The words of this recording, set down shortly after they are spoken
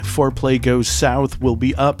Foreplay Goes South will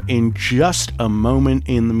be up in just a moment.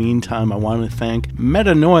 In the meantime, I want to thank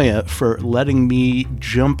Metanoia for letting me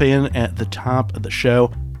jump in at the top of the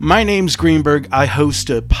show. My name's Greenberg. I host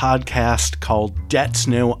a podcast called Debts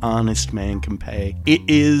No Honest Man Can Pay. It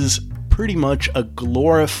is pretty much a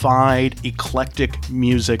glorified, eclectic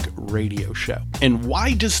music radio show. And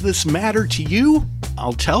why does this matter to you?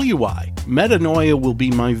 I'll tell you why. Metanoia will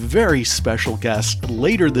be my very special guest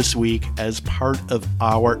later this week as part of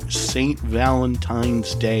our St.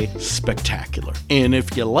 Valentine's Day Spectacular. And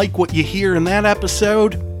if you like what you hear in that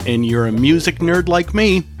episode, and you're a music nerd like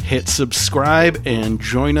me, hit subscribe and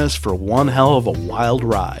join us for one hell of a wild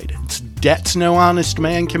ride. It's Debts No Honest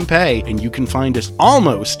Man Can Pay, and you can find us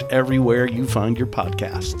almost everywhere you find your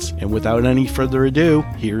podcasts. And without any further ado,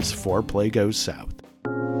 here's Foreplay Goes South.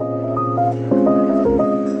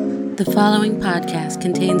 The following podcast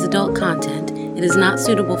contains adult content. It is not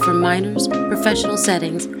suitable for minors, professional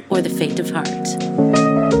settings, or the faint of heart.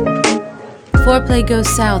 Foreplay Goes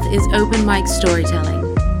South is open mic storytelling.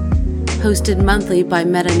 Hosted monthly by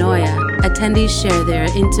Metanoia, attendees share their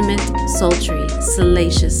intimate, sultry,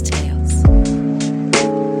 salacious tales.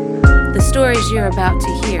 The stories you're about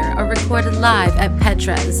to hear are recorded live at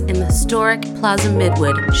Petra's in the historic Plaza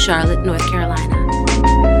Midwood, Charlotte, North Carolina.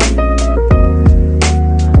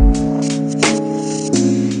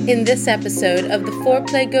 In this episode of the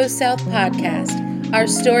Foreplay Goes South podcast, our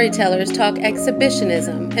storytellers talk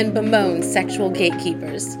exhibitionism and bemoan sexual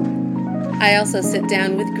gatekeepers. I also sit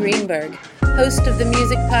down with Greenberg, host of the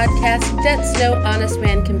music podcast Debts No Honest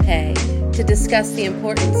Man Can Pay, to discuss the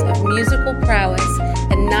importance of musical prowess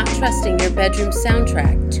and not trusting your bedroom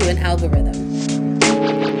soundtrack to an algorithm.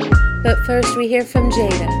 But first we hear from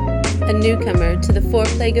Jada, a newcomer to the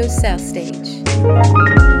Foreplay Goes South stage.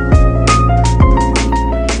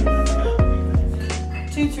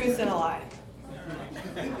 Two truths and a lie.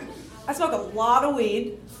 I smoke a lot of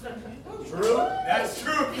weed. True? That's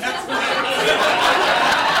true. That's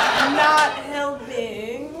Not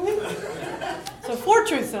helping. So 4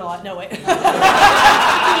 truths and a lie. No, wait. I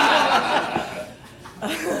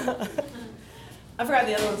forgot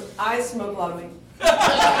the other ones. I smoke a lot of weed.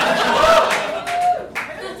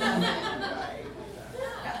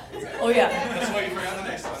 Oh, yeah. That's why you forgot the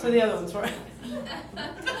next one. So the other ones were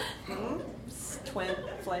twin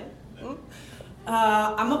flame.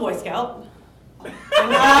 I'm a Boy Scout. And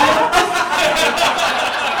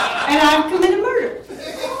I've committed murder.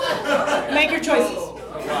 Make your choices.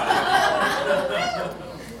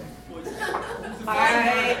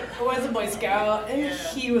 I was a Boy Scout, and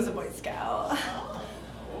he was a Boy Scout.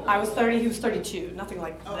 I was 30, he was 32. Nothing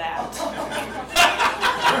like that.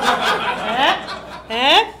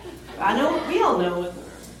 I know, we all know what we're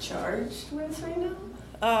charged with right now.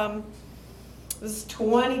 This is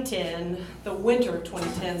 2010, the winter of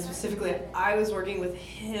 2010 specifically. I was working with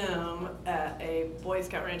him at a Boy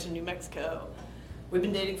Scout ranch in New Mexico. We've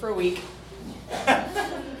been dating for a week.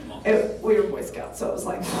 We were Boy Scouts, so it was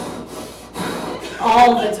like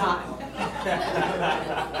all the time.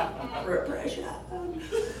 Repression.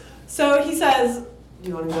 So he says, do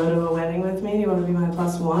you want to go to a wedding with me? Do you want to be my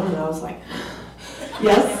 +1? And I was like,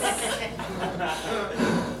 yes.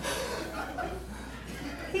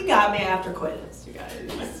 He got me after quittance, you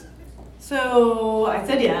guys. So I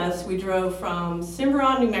said yes. We drove from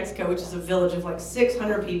Cimarron, New Mexico, which is a village of like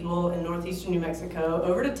 600 people in northeastern New Mexico,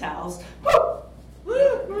 over to Taos.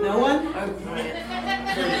 No one? Okay.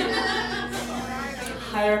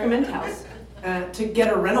 Highly recommend Taos. To get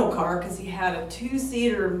a rental car because he had a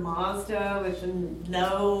 2-seater Mazda with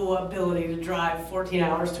no ability to drive 14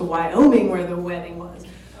 hours to Wyoming where the wedding was.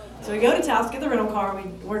 So we go to Taos, get the rental car,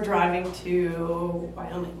 we're driving to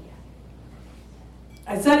Wyoming.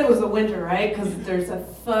 I said it was the winter, right? Because there's a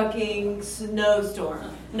fucking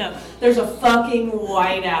snowstorm. No, there's a fucking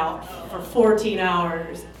whiteout for 14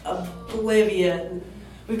 hours, oblivion.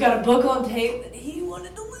 We've got a book on tape that he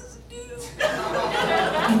wanted to listen to.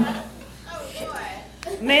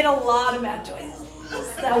 Made a lot of bad choices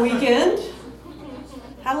that weekend.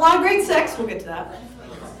 Had a lot of great sex, we'll get to that.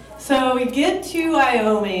 So we get to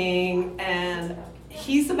Wyoming, and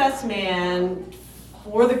he's the best man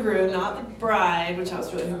for the groom, not the bride, which I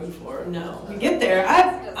was really hoping for. No. We get there.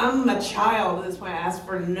 I'm a child at this point. I asked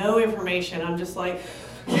for no information. I'm just like,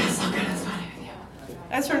 yes, I'll get this money with you.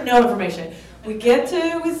 I asked for no information. We get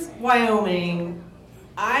to Wyoming.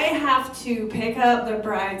 I have to pick up the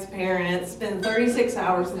bride's parents, spend 36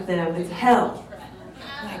 hours with them. It's hell.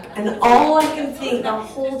 And all I can think the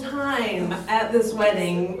whole time at this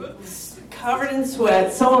wedding, covered in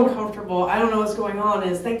sweat, so uncomfortable, I don't know what's going on,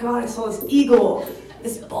 is thank God I saw this eagle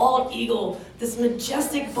this bald eagle, this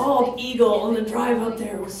majestic bald eagle on the drive up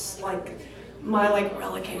there was like my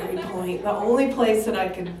reliquary point, the only place that I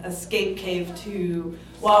could escape cave to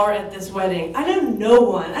while we're at this wedding. I know no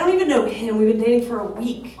one. I don't even know him. We've been dating for a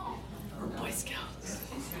week. We're Boy Scouts.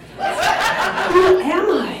 Who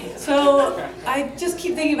am I? So I just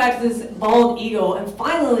keep thinking back to this bald eagle, and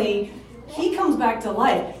finally he comes back to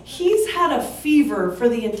life. He's had a fever for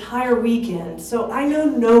the entire weekend, so I know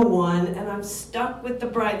no one, and I'm stuck with the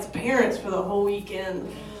bride's parents for the whole weekend,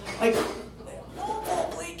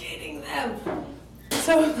 obligating them.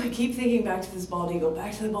 So I keep thinking back to this bald eagle,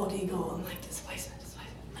 back to the bald eagle. I'm like, displacement.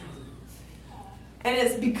 And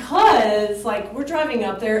it's because, we're driving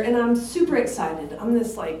up there, and I'm super excited. I'm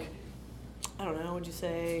this, I don't know, would you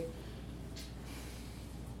say,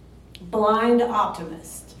 blind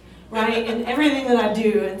optimist, right? In everything that I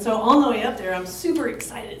do. And so on the way up there, I'm super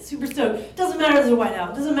excited, super stoked. Doesn't matter if there's a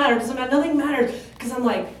whiteout. Doesn't matter. Nothing matters. Because I'm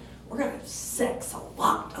like, we're going to have sex a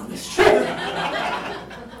lot on this trip.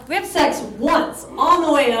 We have sex once on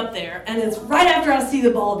the way up there, and it's right after I see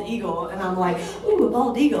the bald eagle, and I'm like, ooh, a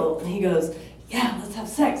bald eagle. And he goes, yeah, let's have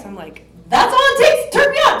sex. I'm like, that's all it takes to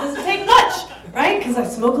turn me on. Doesn't take much, right? Because I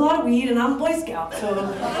smoke a lot of weed, and I'm a Boy Scout, so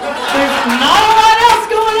there's not a lot else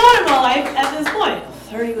going on in my life at this point.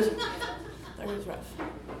 30 was rough.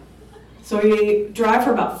 So we drive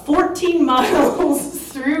for about 14 miles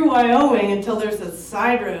through Wyoming until there's a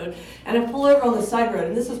side road, and I pull over on the side road,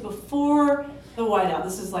 and this is before the whiteout.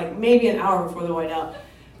 This is maybe an hour before the whiteout.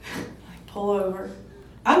 I pull over.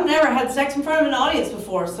 I've never had sex in front of an audience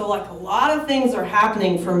before, so a lot of things are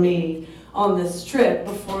happening for me on this trip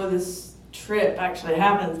before this trip actually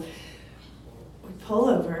happens. We pull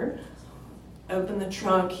over, open the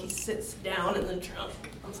trunk. He sits down in the trunk.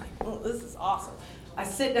 I was like, oh, this is awesome. I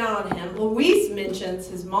sit down on him. Luis mentions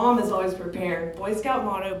his mom is always prepared. Boy Scout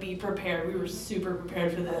motto, be prepared. We were super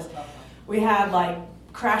prepared for this. We had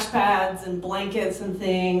crash pads and blankets and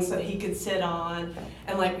things that he could sit on,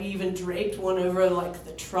 and we even draped one over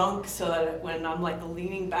the trunk so that when I'm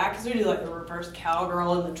leaning back, because we do the reverse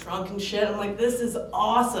cowgirl in the trunk and shit, I'm like, this is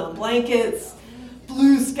awesome. Blankets,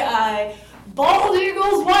 blue sky, bald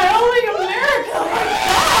eagles, Wyoming, America. Oh my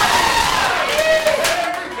God.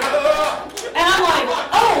 And I'm like,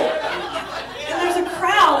 oh, and there's a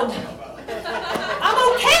crowd. I'm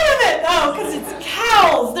okay with it though, because it's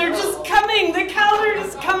cows. They're just coming. The cows are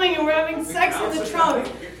just coming, and we're having sex in the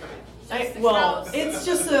trunk. It's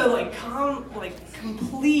just a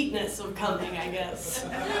completeness of coming, I guess.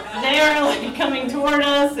 They are coming toward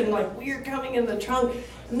us, and we're coming in the trunk,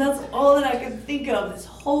 and that's all that I could think of this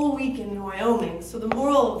whole week in Wyoming. So the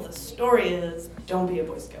moral of the story is, don't be a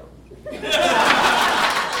Boy Scout.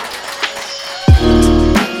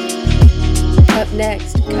 Up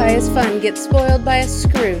next, Kaya's fun gets spoiled by a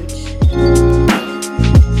Scrooge.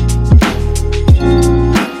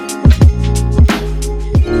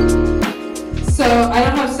 So I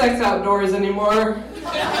don't have sex outdoors anymore.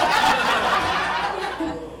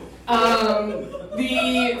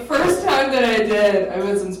 The first time that I did, I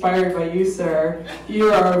was inspired by you, sir.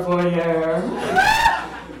 You are a voyeur.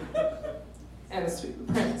 And a sweet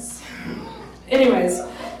prince. Anyways,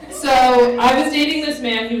 so I was dating this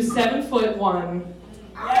man. He was 7'1".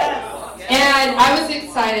 And I was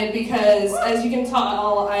excited because, as you can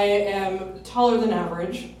tell, I am taller than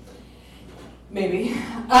average. Maybe.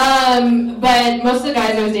 But most of the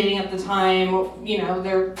guys I was dating at the time,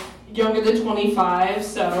 they're younger than 25,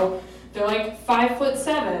 so they're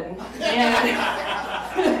 5'7".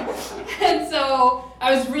 And so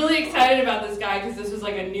I was really excited about this guy because this was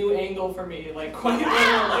a new angle for me, quite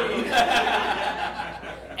literally.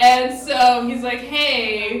 And so he's like,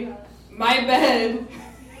 hey, my bed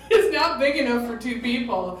is not big enough for 2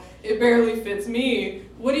 people. It barely fits me.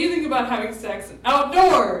 What do you think about having sex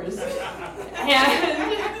outdoors?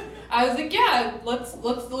 And I was like, yeah, let's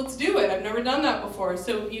do it. I've never done that before.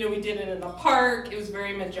 So, we did it in a park. It was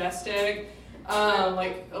very majestic, a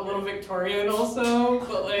little Victorian also,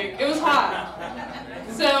 but it was hot.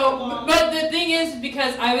 So, but the thing is,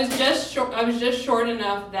 because I was just short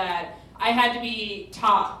enough that I had to be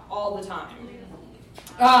taut all the time.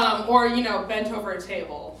 Or, bent over a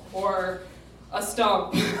table, or a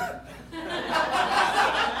stump, or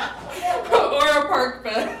a park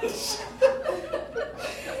bench,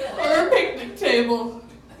 or a picnic table.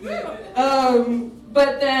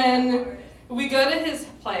 But then we go to his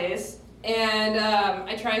place, and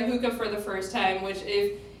I tried hookah for the first time, which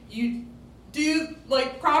if you do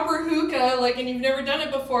proper hookah, and you've never done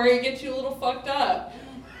it before, it gets you a little fucked up.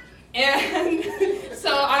 And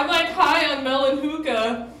so I'm high on melon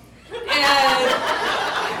hookah, and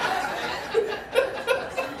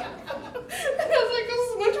I was like, this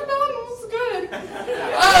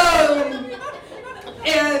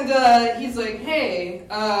And he's like, hey,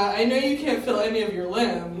 I know you can't feel any of your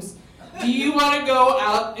limbs. Do you want to go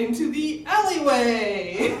out into the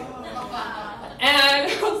alleyway? And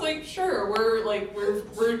I was like, sure,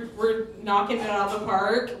 we're knocking it out of the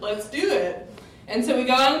park, let's do it. And so we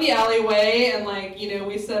go out in the alleyway and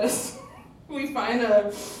we find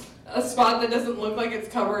a spot that doesn't look like it's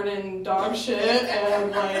covered in dog shit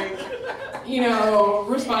and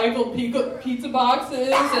recycled pizza boxes,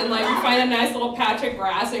 and we find a nice little patch of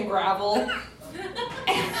grass and gravel.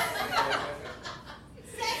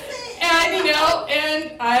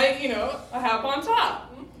 And I hop on top.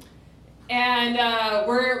 And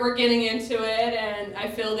we're getting into it, and I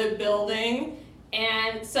feel it building,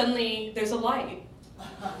 and suddenly there's a light.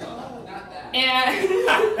 And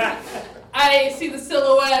I see the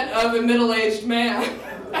silhouette of a middle-aged man.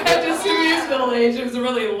 I have to assume he was middle-aged. It was a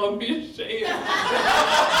really lumpy shape.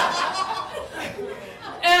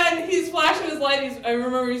 And he's flashing his light. I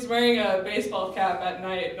remember he's wearing a baseball cap at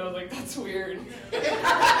night, and I was like, that's weird.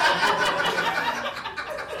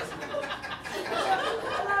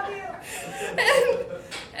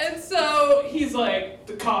 And so he's like,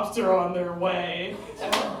 the cops are on their way.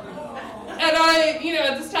 And I,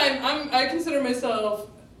 at this time, I consider myself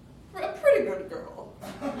a pretty good girl.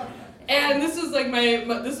 And this was like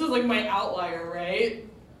my outlier, right?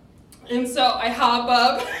 And so I hop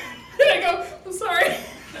up and I go, I'm sorry.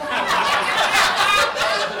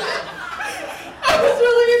 I was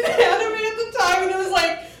really into anime at the time, and it was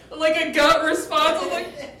like a gut response. I was like,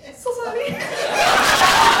 so sorry.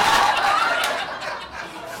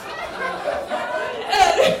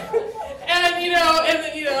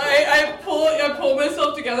 I pull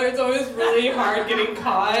myself together. It's always really hard getting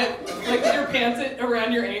caught, with your pants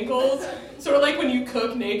around your ankles. Sort of like when you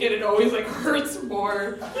cook naked, it always hurts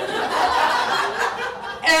more.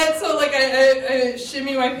 And so I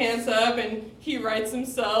shimmy my pants up, and he writes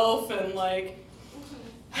himself, and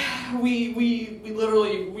we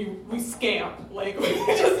literally scamp, we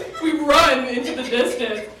run into the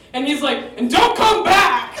distance, and he's like, and don't come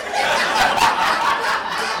back.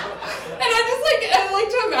 I like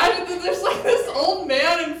to imagine that there's this old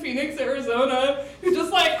man in Phoenix, Arizona, who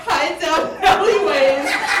just hides out in alleyways,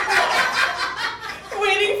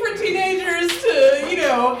 waiting for teenagers to,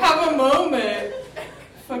 have a moment.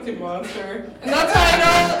 Fucking monster. And that's how I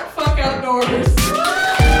know fuck outdoors.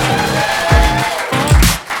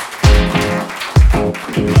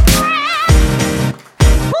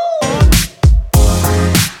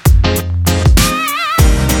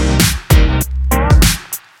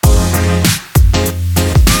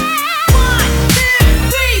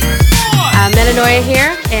 Metanoia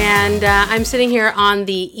here, and I'm sitting here on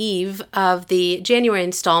the eve of the January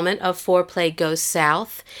installment of 4Play Goes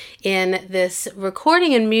South in this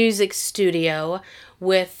recording and music studio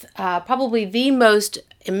with probably the most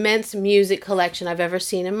immense music collection I've ever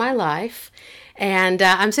seen in my life. And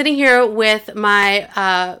I'm sitting here with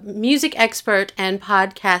my music expert and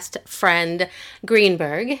podcast friend,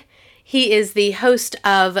 Greenberg. He is the host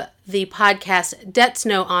of the podcast Debt's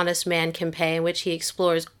No Honest Man Can Pay, in which he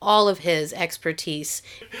explores all of his expertise.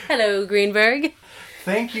 Hello, Greenberg.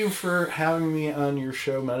 Thank you for having me on your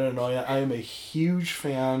show, Metanoia. I am a huge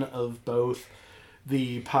fan of both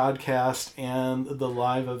the podcast and the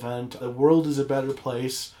live event. The world is a better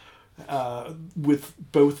place with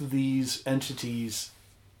both of these entities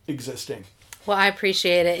existing. Well, I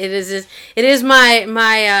appreciate it. It is my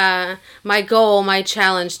goal, my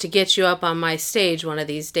challenge to get you up on my stage one of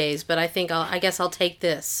these days. But I guess I'll take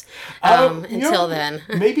this until then.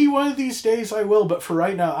 Maybe one of these days I will. But for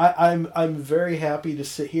right now, I'm very happy to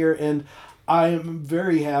sit here, and I'm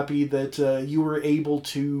very happy that you were able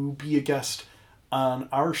to be a guest on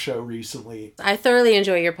our show recently. I thoroughly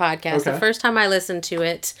enjoy your podcast. Okay. The first time I listened to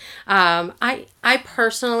it, I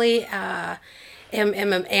personally am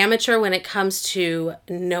an amateur when it comes to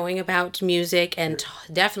knowing about music and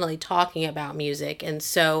definitely talking about music. And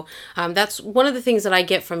so that's one of the things that I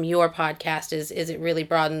get from your podcast is it really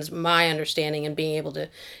broadens my understanding and being able to,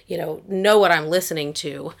 know what I'm listening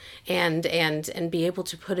to and be able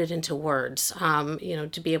to put it into words,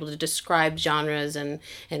 to be able to describe genres and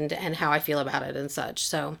how I feel about it and such.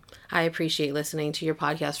 So I appreciate listening to your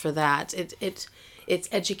podcast for that. It's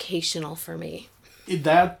educational for me.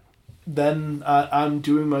 Then I'm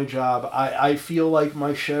doing my job. I feel like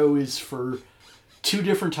my show is for two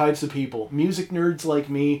different types of people. Music nerds like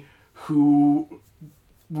me who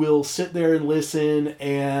will sit there and listen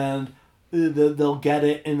and they'll get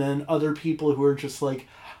it. And then other people who are just like,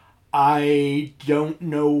 I don't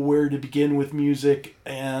know where to begin with music,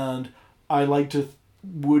 and I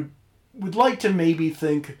would like to maybe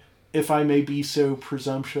think, if I may be so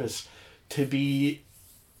presumptuous, to be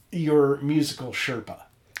your musical Sherpa.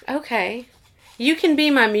 Okay. You can be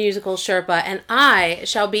my musical Sherpa, and I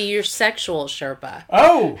shall be your sexual Sherpa.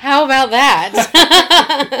 Oh! How about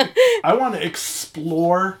that? I want to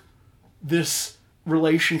explore this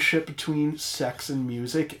relationship between sex and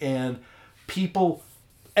music, and people,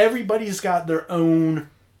 everybody's got their own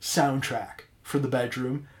soundtrack for the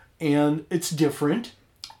bedroom, and it's different,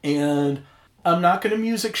 and I'm not going to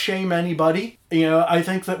music shame anybody. I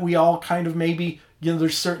think that we all kind of maybe,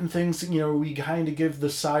 there's certain things, we kind of give the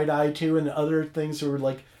side eye to, and other things are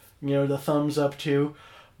like, the thumbs up to.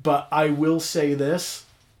 But I will say this,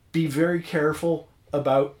 be very careful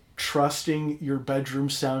about trusting your bedroom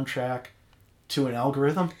soundtrack to an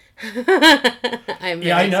algorithm.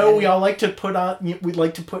 I know we all like to put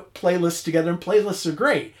playlists together, and playlists are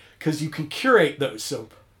great because you can curate those, so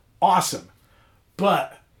awesome.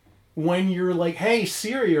 But when you're like, hey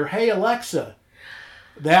Siri or hey Alexa,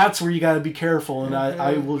 that's where you got to be careful. And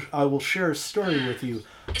I will share a story with you.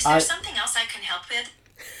 Is there something else I can help with?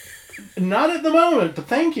 Not at the moment, but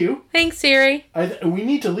thank you. Thanks, Siri. We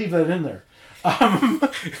need to leave that in there. No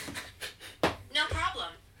problem.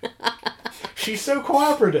 She's so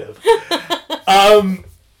cooperative.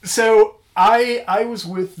 So I was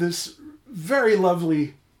with this very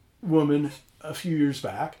lovely woman a few years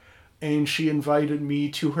back, and she invited me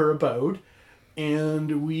to her abode,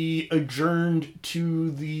 and we adjourned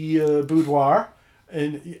to the boudoir.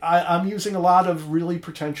 And I'm using a lot of really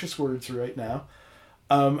pretentious words right now.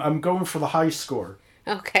 I'm going for the high score.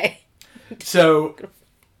 Okay. So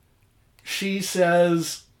she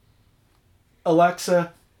says,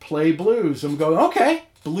 Alexa, play blues. I'm going, okay.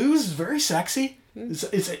 Blues is very sexy. It's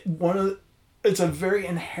a very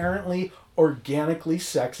inherently, organically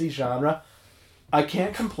sexy genre. I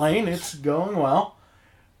can't complain. It's going well.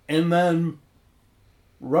 And then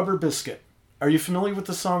Rubber Biscuit. Are you familiar with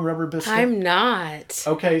the song Rubber Biscuit? I'm not.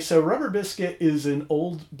 Okay, so Rubber Biscuit is an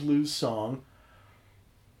old blues song.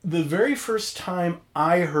 The very first time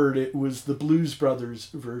I heard it was the Blues Brothers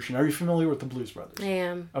version. Are you familiar with the Blues Brothers? I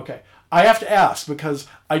am. Okay. I have to ask because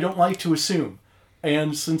I don't like to assume.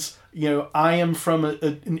 And since, I am from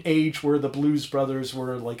an age where the Blues Brothers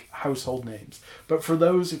were like household names. But for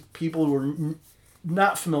those people who are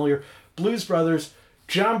not familiar, Blues Brothers,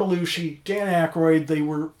 John Belushi, Dan Aykroyd, they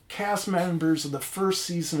were cast members of the first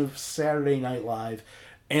season of Saturday Night Live.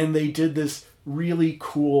 And they did this really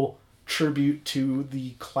cool tribute to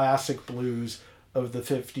the classic blues of the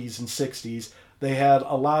 50s and 60s. They had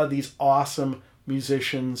a lot of these awesome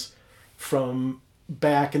musicians from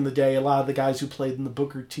back in the day, a lot of the guys who played in the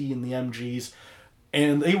Booker T and the MGs,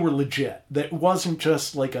 and they were legit. That wasn't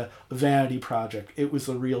just like a vanity project. It was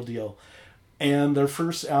the real deal. And their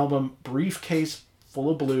first album, Briefcase Full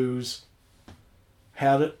of Blues,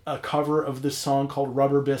 had a cover of this song called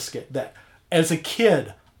Rubber Biscuit that, as a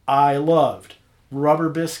kid, I loved. Rubber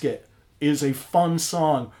Biscuit is a fun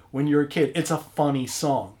song when you're a kid. It's a funny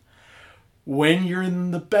song. When you're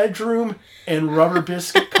in the bedroom and Rubber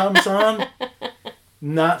Biscuit comes on,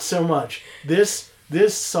 not so much. This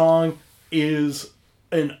song is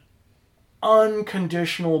an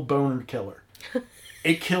unconditional boner killer.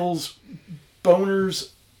 It kills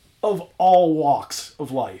boners of all walks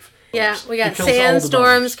of life. Yeah, we got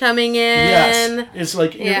sandstorms coming in. Yes, it's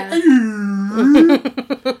like... Yeah.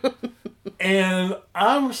 And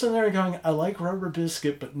I'm sitting there going, I like Rubber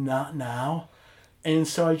Biscuit, but not now. And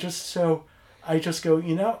so I just go,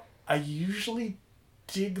 I usually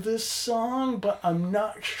dig this song, but I'm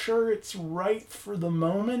not sure it's right for the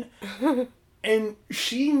moment. And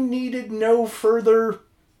she needed no further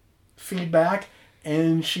feedback.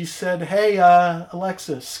 And she said, hey,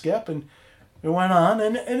 Alexa, skip. And it went on,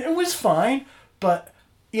 and it was fine. But,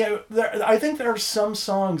 I think there are some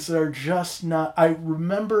songs that are just not... I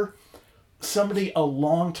remember somebody a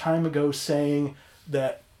long time ago saying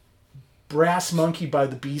that Brass Monkey by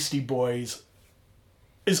the Beastie Boys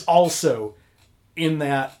is also in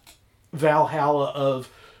that Valhalla of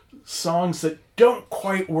songs that don't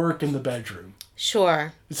quite work in the bedroom.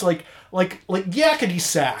 Sure. It's like Yakety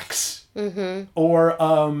Sax. Mm-hmm. Or,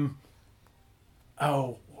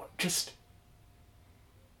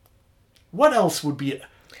 what else would be...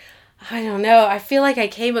 I don't know. I feel like I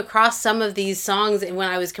came across some of these songs when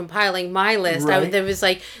I was compiling my list. Right. There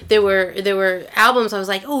were albums. I was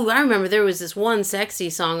like, oh, I remember there was this one sexy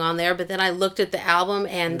song on there. But then I looked at the album,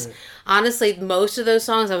 and honestly, most of those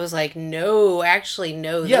songs, I was like, no, actually,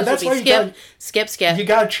 no. Yeah, those that's would be why skip. You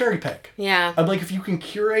got to cherry pick. Yeah. I'm like, if you can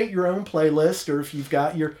curate your own playlist, or if you've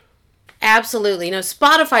got your Absolutely. No,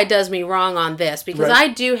 Spotify does me wrong on this because Right. I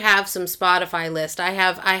do have some Spotify list. I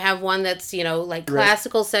have one that's, like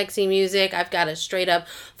classical sexy music. I've got a straight up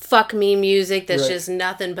fuck me music that's Right. just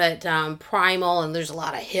nothing but primal, and there's a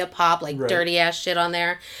lot of hip hop, like Right. dirty ass shit on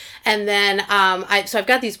there. And then so I've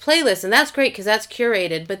got these playlists, and that's great because that's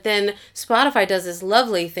curated. But then Spotify does this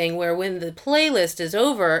lovely thing where when the playlist is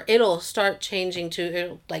over, it'll start changing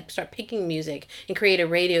it'll start picking music and create a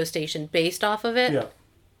radio station based off of it. Yeah.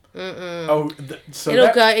 Oh, so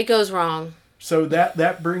It goes wrong. So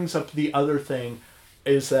that brings up the other thing,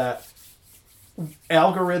 is that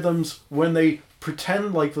algorithms, when they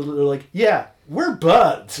pretend like they're like, yeah, we're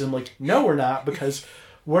buds, and like, no, we're not, because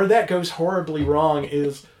where that goes horribly wrong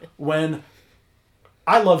is when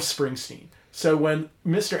I love Springsteen. So when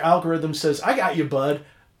Mr. Algorithm says, I got you, bud,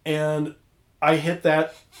 and I hit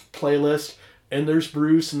that playlist, and there's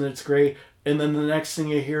Bruce, and it's great, and then the next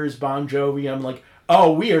thing I hear is Bon Jovi, I'm like,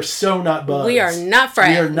 oh, we are so not buds. We are not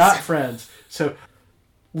friends. We are not friends. So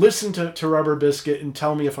listen to Rubber Biscuit and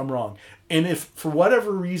tell me if I'm wrong. And if, for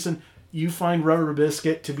whatever reason, you find Rubber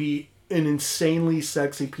Biscuit to be an insanely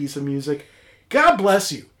sexy piece of music, God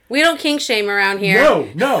bless you. We don't kink shame around here.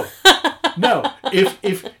 No.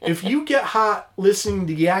 If you get hot listening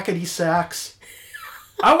to Yakety Sax,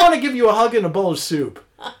 I want to give you a hug and a bowl of soup.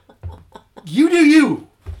 You do you.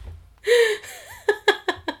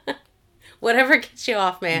 Whatever gets you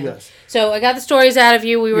off, man. Yes. So I got the stories out of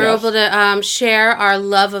you. We were Yes. able to share our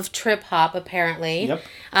love of trip hop, apparently. Yep.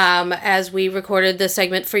 As we recorded the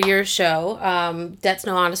segment for your show, Debts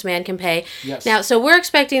No Honest Man Can Pay. Yes. Now, so we're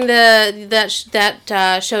expecting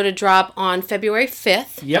that show to drop on February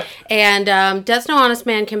 5th. Yep. And Debts No Honest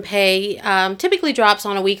Man Can Pay typically drops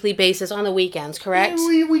on a weekly basis on the weekends, correct?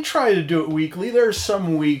 We try to do it weekly. There are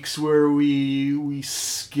some weeks where we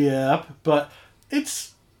skip, but it's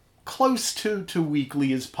close to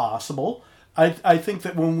weekly as possible. I think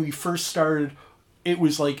that when we first started, it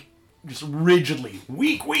was like just rigidly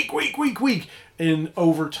week, and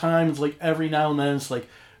over time it's like every now and then it's like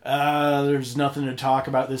there's nothing to talk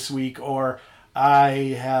about this week, or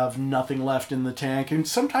I have nothing left in the tank. And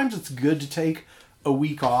sometimes it's good to take a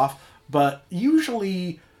week off, but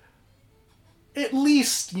usually at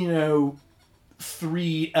least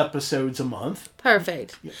 3 episodes a month.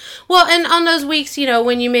 Perfect. Yeah. Well, and on those weeks,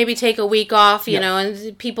 when you maybe take a week off, you Yeah. know, and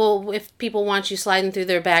if people want you sliding through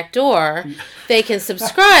their back door, they can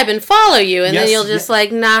subscribe and follow you, and Yes, then you'll just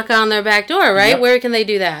knock on their back door, right? Yep. Where can they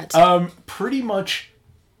do that? Pretty much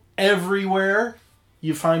everywhere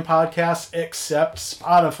you find podcasts except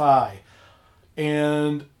Spotify.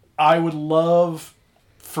 And I would love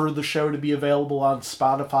for the show to be available on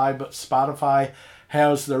Spotify, but Spotify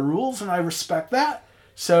has their rules, and I respect that.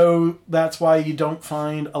 So that's why you don't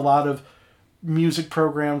find a lot of music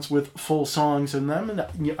programs with full songs in them, and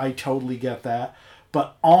I totally get that.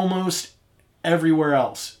 But almost everywhere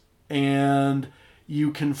else. And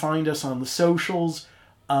you can find us on the socials,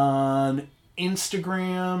 on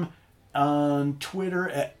Instagram, on Twitter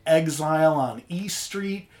at Exile on E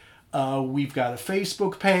Street. We've got a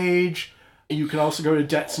Facebook page. You can also go to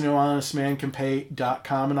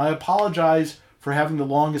debtsnohonestmancanpay.com. And I apologize for having the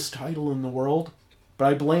longest title in the world, but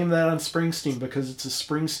I blame that on Springsteen because it's a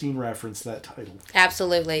Springsteen reference, that title.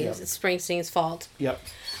 Absolutely. Yep. It's Springsteen's fault. Yep.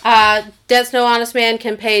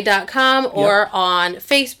 debtsnohonestmancanpay.com or on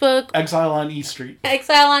Facebook. Exile on E Street.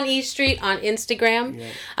 Exile on E Street on Instagram.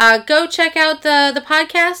 Yep. Go check out the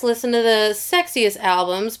podcast. Listen to the sexiest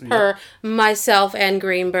albums per myself and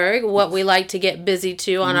Greenberg. What we like to get busy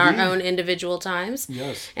to on our own individual times.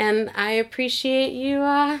 Yes. And I appreciate you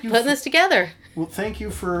putting this together. Well, thank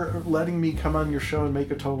you for letting me come on your show and make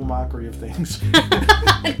a total mockery of things. No,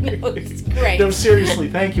 it's great. No, seriously,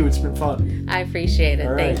 thank you. It's been fun. I appreciate it.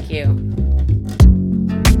 All right. Thank you.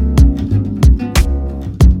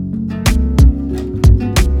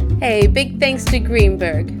 Hey, big thanks to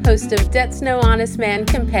Greenberg, host of Debts No Honest Man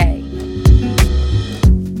Can Pay.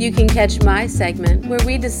 You can catch my segment where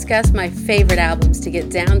we discuss my favorite albums to get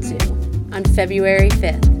down to on February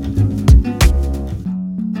 5th.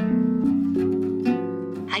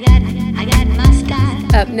 I got my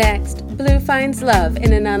style. Up next, Blue finds love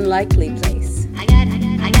in an unlikely place. I got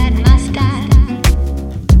my style.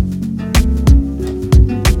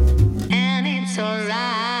 And it's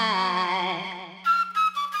alright.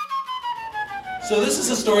 So this is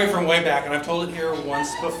a story from way back, and I've told it here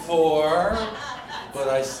once before, but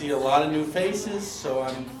I see a lot of new faces, so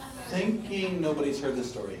I'm thinking nobody's heard this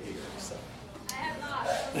story here. So.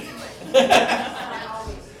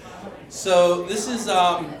 So this is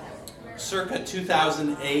circa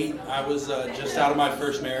 2008. I was just out of my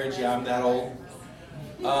first marriage. Yeah, I'm that old.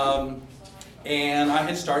 and I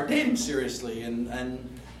had started dating seriously, and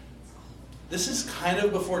this is kind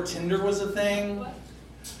of before Tinder was a thing.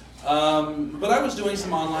 But I was doing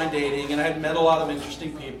some online dating, and I had met a lot of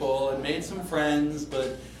interesting people and made some friends,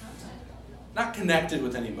 but not connected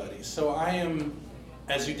with anybody. So I am,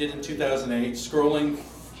 as you did in 2008, scrolling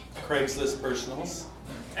Craigslist personals.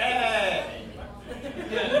 Hey!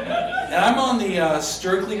 And I'm on the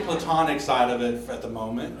strictly platonic side of it at the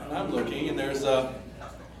moment, and I'm looking, and there's an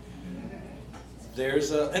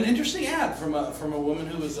interesting ad from a woman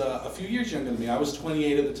who was a few years younger than me. I was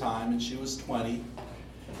 28 at the time, and she was 20.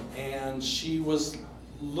 And she was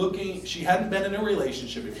looking, she hadn't been in a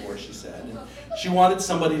relationship before, she said. And she wanted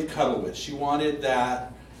somebody to cuddle with. She wanted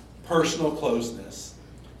that personal closeness.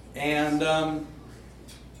 And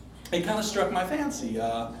it kind of struck my fancy.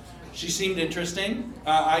 She seemed interesting.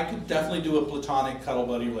 I could definitely do a platonic cuddle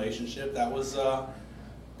buddy relationship. That was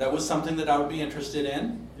something that I would be interested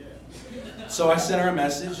in. So I sent her a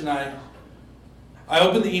message, and I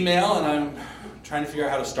opened the email, and I'm trying to figure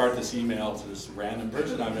out how to start this email to this random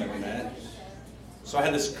person I've never met. So I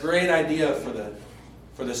had this great idea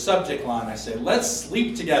for the subject line. I say, "Let's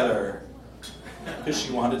sleep together," because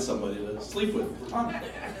she wanted somebody to sleep with.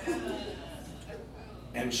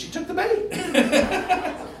 And she took the bait.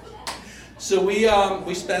 So we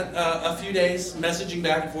spent a few days messaging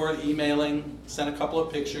back and forth, emailing, sent a couple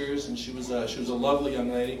of pictures, and she was a lovely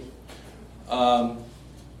young lady.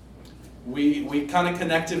 We kind of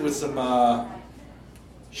connected with some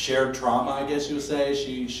shared trauma, I guess you would say.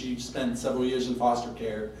 She spent several years in foster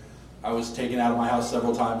care. I was taken out of my house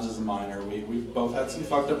several times as a minor. We both had some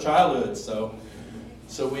fucked up childhoods, so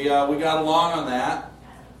we got along on that.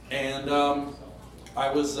 And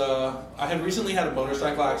I had recently had a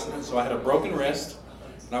motorcycle accident, so I had a broken wrist,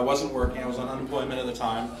 and I wasn't working. I was on unemployment at the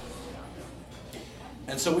time.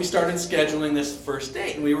 And so we started scheduling this first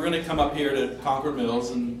date, and we were going to come up here to Concord Mills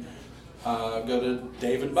and go to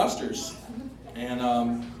Dave & Buster's.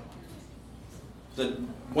 And the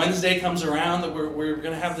Wednesday comes around that we're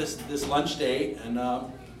going to have this lunch date, and I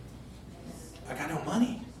got no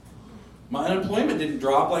money. My unemployment didn't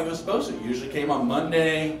drop like it was supposed to. It usually came on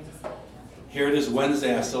Monday. Here it is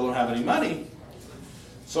Wednesday, I still don't have any money.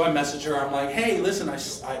 So I message her, I'm like, "Hey, listen, I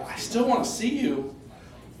still want to see you,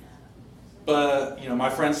 but my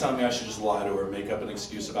friend's telling me I should just lie to her, make up an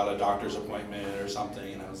excuse about a doctor's appointment or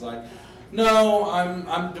something." And I was like, "No,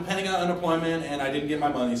 I'm depending on unemployment, and I didn't get my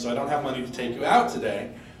money, so I don't have money to take you out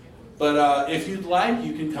today. But if you'd like,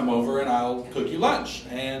 you can come over and I'll cook you lunch."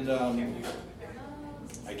 And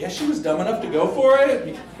I guess she was dumb enough to go for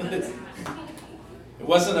it. It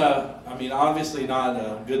wasn't obviously not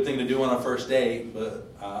a good thing to do on a first date, but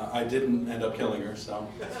I didn't end up killing her, so.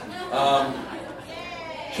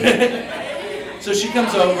 So she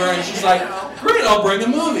comes over and she's like, "Great, I'll bring a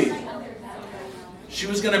movie." She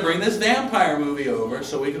was going to bring this vampire movie over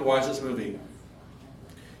so we could watch this movie.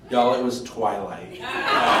 Y'all, it was Twilight.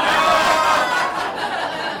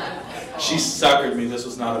 She suckered me. This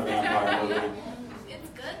was not a vampire movie. It's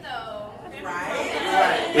good though.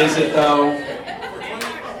 Right? Is it though?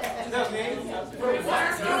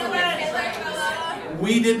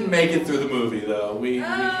 We didn't make it through the movie though.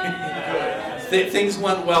 Things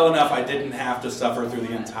went well enough I didn't have to suffer through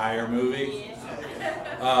the entire movie.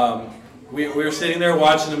 We were sitting there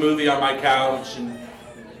watching the movie on my couch, and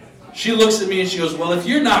she looks at me and she goes, "Well, if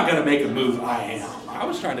you're not going to make a move, I am. I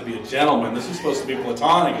was trying to be a gentleman. This is supposed to be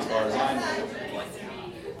platonic as far as I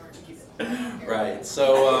know." Right.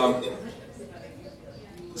 So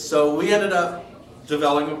we ended up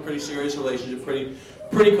developing a pretty serious relationship pretty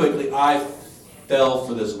quickly. I fell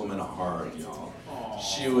for this woman hard, y'all.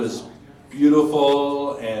 She was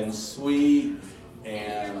beautiful and sweet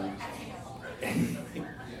and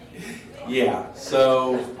yeah.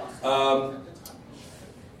 So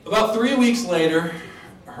about 3 weeks later,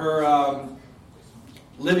 her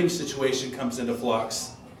living situation comes into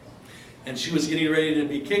flux, and she was getting ready to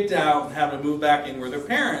be kicked out and having to move back in with her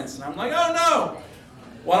parents. And I'm like, "Oh no!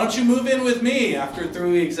 Why don't you move in with me after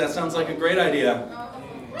 3 weeks? That sounds like a great idea."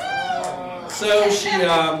 So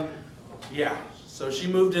she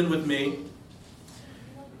moved in with me,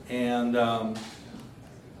 and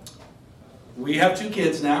we have 2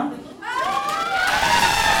 kids now.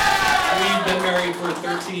 We've been married for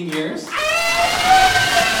 13 years. No,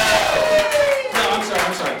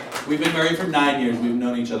 I'm sorry. We've been married for 9 years. We've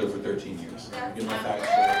known each other for 13 years. Get my facts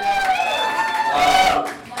straight.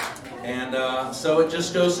 And so it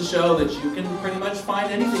just goes to show that you can pretty much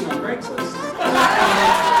find anything on Craigslist.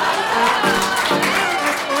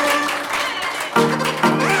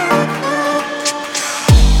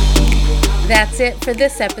 That's it for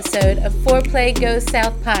this episode of Foreplay Goes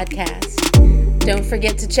South podcast. Don't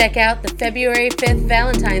forget to check out the February 5th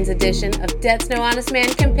Valentine's edition of Debts No Honest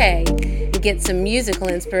Man Can Pay and get some musical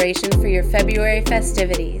inspiration for your February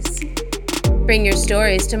festivities. Bring your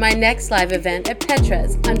stories to my next live event at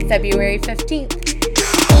Petra's on February 15th.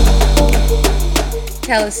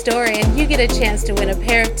 Tell a story and you get a chance to win a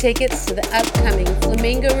pair of tickets to the upcoming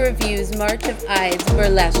Flamingo Review's March of Ides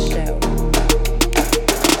burlesque show.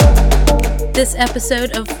 This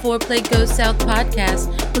episode of Foreplay Goes South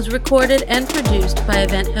podcast was recorded and produced by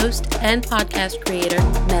event host and podcast creator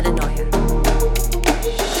Metanoia.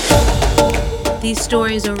 These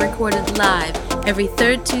stories are recorded live every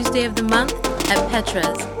third Tuesday of the month at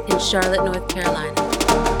Petra's in Charlotte, North Carolina.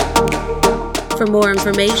 For more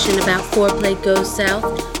information about Foreplay Goes South,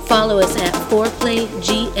 follow us at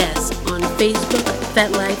ForePlayGS on Facebook,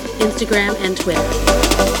 FetLife, Instagram, and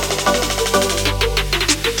Twitter.